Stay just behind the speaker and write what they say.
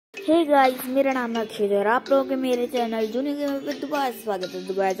Hey guys, मेरा नाम है अक्षय और आप लोगों के मेरे चैनल जूनियर गेमर्स पे दोबारा स्वागत है।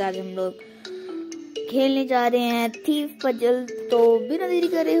 दोबारा आज हम लोग खेलने जा रहे हैं थीफ पजल। तो बिना देरी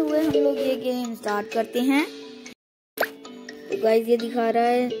करे हुए हम लोग ये गेम स्टार्ट करते हैं। तो गाइस ये दिखा रहा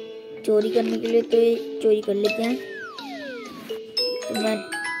है चोरी करने के लिए, तो ये चोरी कर लेते हैं। तो मैं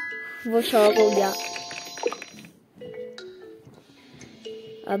वो शौक हो गया।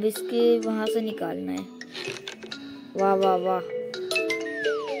 अब इसके वहां से निकालना है। वाह वाह वाह,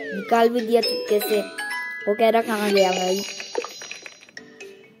 निकाल भी दिया चुपके से। वो कह रहा कहाँ गया भाई।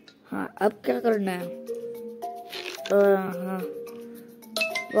 हाँ, अब क्या करना है? हाँ,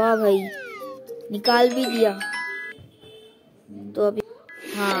 वाह भाई, निकाल भी दिया। तो अभी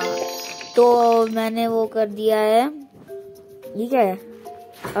हाँ, तो मैंने वो कर दिया है। ठीक है,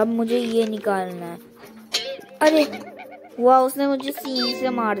 अब मुझे ये निकालना है। अरे वाह, उसने मुझे सीन से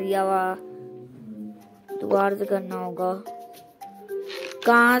मार दिया। वाह, दोबारा से करना होगा।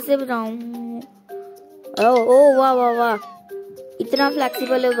 कहाँ से बताऊं? ओ वाह वाह वाह, इतना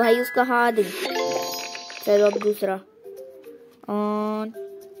फ्लेक्सिबल है भाई उसका हाथ। चलो अब दूसरा,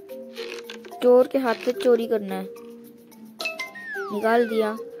 चोर के हाथ से चोरी करना है। निकाल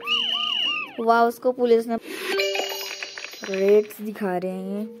दिया। वाह, उसको पुलिस ने रेट्स दिखा रहे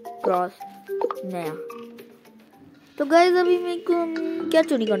हैं क्रॉस नया। तो गाइस अभी मेरे को क्या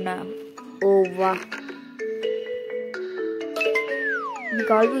चोरी करना है? ओ वाह,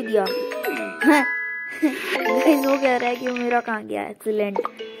 निकाल भी दिया। गाइस वो कह रहा है कि मेरा कहाँ गया। एक्सीलेंट।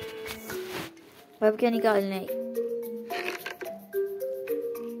 अब क्या निकालना है?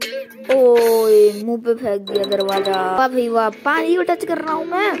 ओए, मुंह पे फेंक दिया दरवाजा। वाह भाई वाह, पानी को टच कर रहा हूँ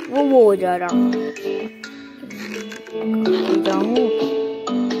मैं, वो हो जा रहा हूँ। जाऊँ?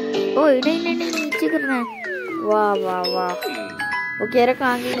 ओए नहीं नहीं नहीं, नीचे करना है। वाह वाह वाह, वो कह रहा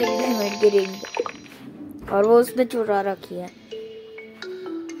कहाँ गई मेरी डायमंड की रिंग, और वो उसने चुरा रखी है।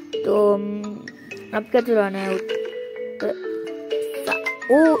 तो अब क्या चुराना है?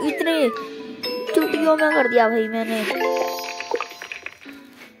 ओ, इतने चुटकियों में कर दिया भाई मैंने।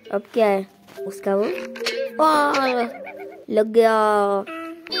 अब क्या है उसका? वो लग गया।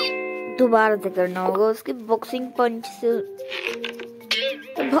 दोबारा से करना होगा उसके बॉक्सिंग पंच से।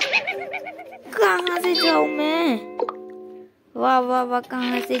 कहाँ से जाऊं मैं? वाह वाह वाह,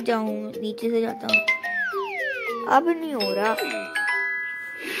 कहाँ से जाऊं? नीचे से जाता हूँ। अब नहीं हो रहा।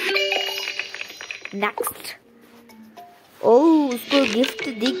 नेक्स्ट। ओह, उसको गिफ्ट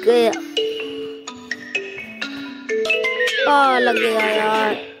दिख गया। लग गया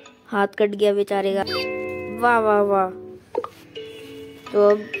यार, हाथ कट गया बेचारे का। वाह वाह वाह। तो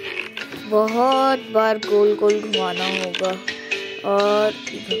अब बहुत बार गोल गोल घुमाना होगा, और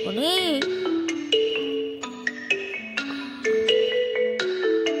इधर को नहीं।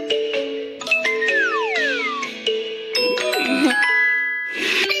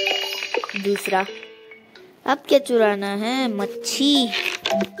 दूसरा, अब क्या चुराना है? मच्छी।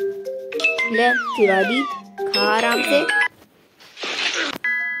 ले, चुरा दी, खा आराम से।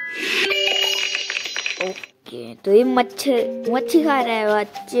 ओके, तो ये मच्छी खा रहा है। वाह,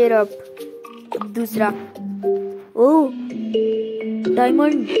 चेयर अप। दूसरा, ओ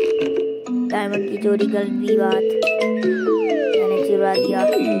डायमंड की चोरी कर दी। बात मैंने चुरा दिया।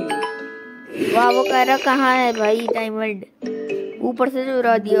 वाह, वो कह रहा कहाँ है भाई डायमंड, ऊपर से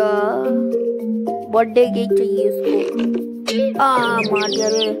चुरा दिया। बर्थडे केक चाहिए उसको। मार दिया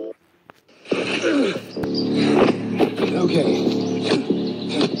रे। Okay.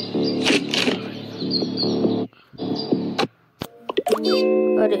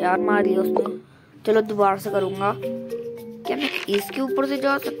 अरे यार, मार दिया उसने। चलो दोबारा से करूंगा। क्या मैं इसके ऊपर से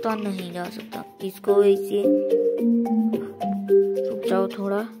जा सकता? नहीं जा सकता। इसको ऐसे रुक जाओ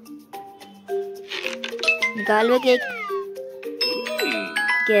थोड़ा। निकाल वे केक।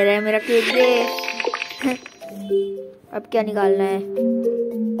 कह रहा है मेरा केक दे। अब क्या निकालना है?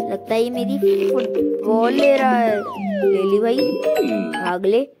 लगता है ये मेरी फुटबॉल ले रहा है। ले ली भाई, भाग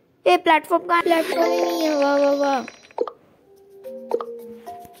ले। ए, प्लेटफॉर्म का प्लेटफॉर्म ही नहीं है। वाह वाह वाह।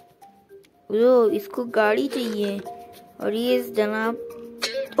 वो इसको गाड़ी चाहिए, और ये इस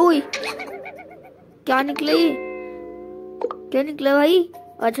जनाब। ओए, क्या निकला ये? क्या निकला भाई?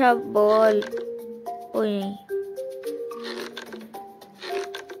 अच्छा, बॉल। ओए नहीं,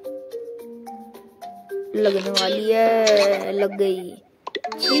 लगने वाली है। लग गई।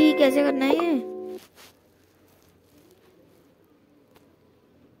 ठीक, कैसे करना है ये?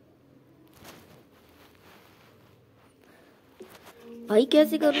 भाई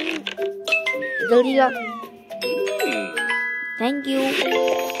कैसे करूं? जल्दी जा। Thank you.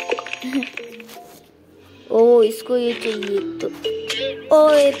 ओ, इसको ये चाहिए तो।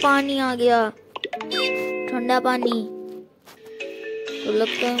 ओए, पानी आ गया, ठंडा पानी। तो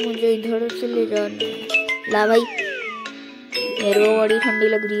लगता है मुझे इधर से ले जाना है। ला भाई, मेरे को बड़ी ठंडी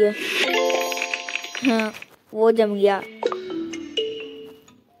लग रही है। हाँ, वो जम गया।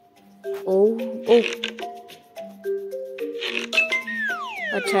 ओह ओह,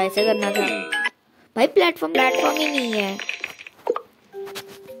 अच्छा ऐसे करना था भाई। प्लेटफॉर्म ही नहीं है,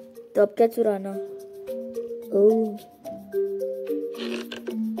 तो अब क्या चुराना? ओह,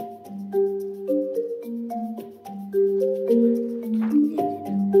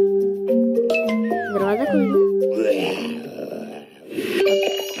 दरवाजा खोल दो।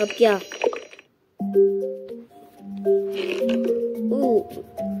 अब क्या?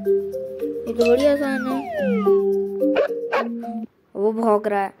 ये तो बड़ी आसान है। वो भौंक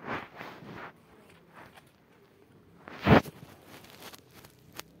रहा है।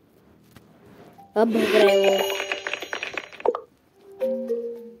 अब भौंक रहा है वो।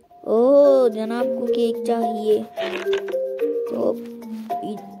 ओह जनाब को केक चाहिए, तो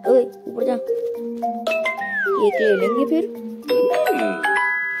ओए ऊपर जा, केक ले लेंगे फिर।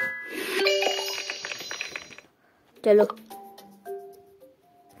 चलो,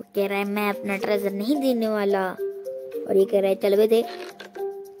 वो कह रहा है मैं अपना ट्रेजर नहीं देने वाला, और ये कह रहा है चल बे दे।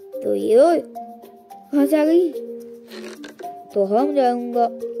 तो ये ओए कहाँ से आ गई? तो हम जाऊंगा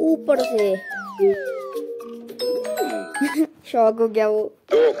ऊपर से। शौक हो गया वो।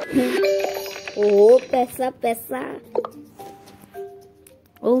 ओह पैसा पैसा।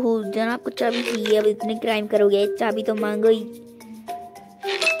 ओहो जनाब को चाबी चाहिए, अब इतने क्राइम करोगे, चाबी तो मांगो ही।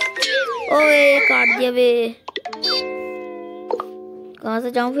 ओए काट दिया वे। कहाँ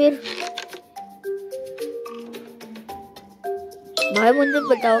से जाऊं फिर? भाई मुझे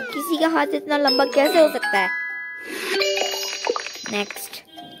बताओ, किसी का हाथ इतना लंबा कैसे हो सकता है? नेक्स्ट।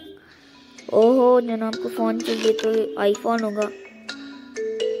 ओहो जनाब को फोन चाहिए, तो आईफोन होगा।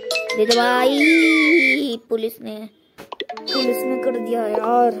 दे दो भाई। पुलिस ने कर दिया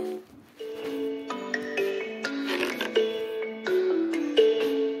यार।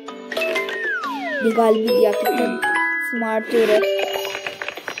 निकाल भी दिया, कितना स्मार्ट चोर है।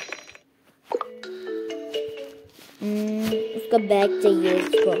 उसका बैग चाहिए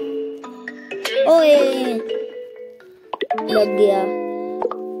उसको। ओए लग गया।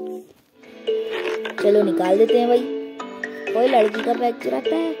 चलो निकाल देते हैं भाई। कोई लड़की का बैग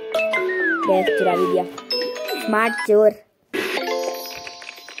चुराता है, बैग चुरा भी दिया। स्मार्ट चोर।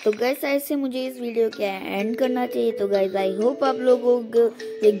 तो गाइस ऐसे मुझे इस वीडियो के एंड करना चाहिए। तो गाइस आई होप आप लोगों को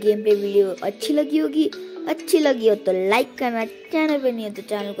ये गेम पे वीडियो अच्छी लगी होगी। अच्छी लगी हो तो लाइक करना, चैनल पे नहीं हो तो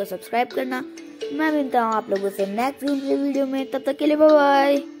चैनल को सब्सक्राइब करना। मैं मिलता हूँ आप लोगों से नेक्स्ट गेम प्ले वीडियो में, तब तक के लिए बाय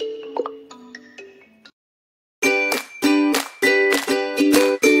बाय।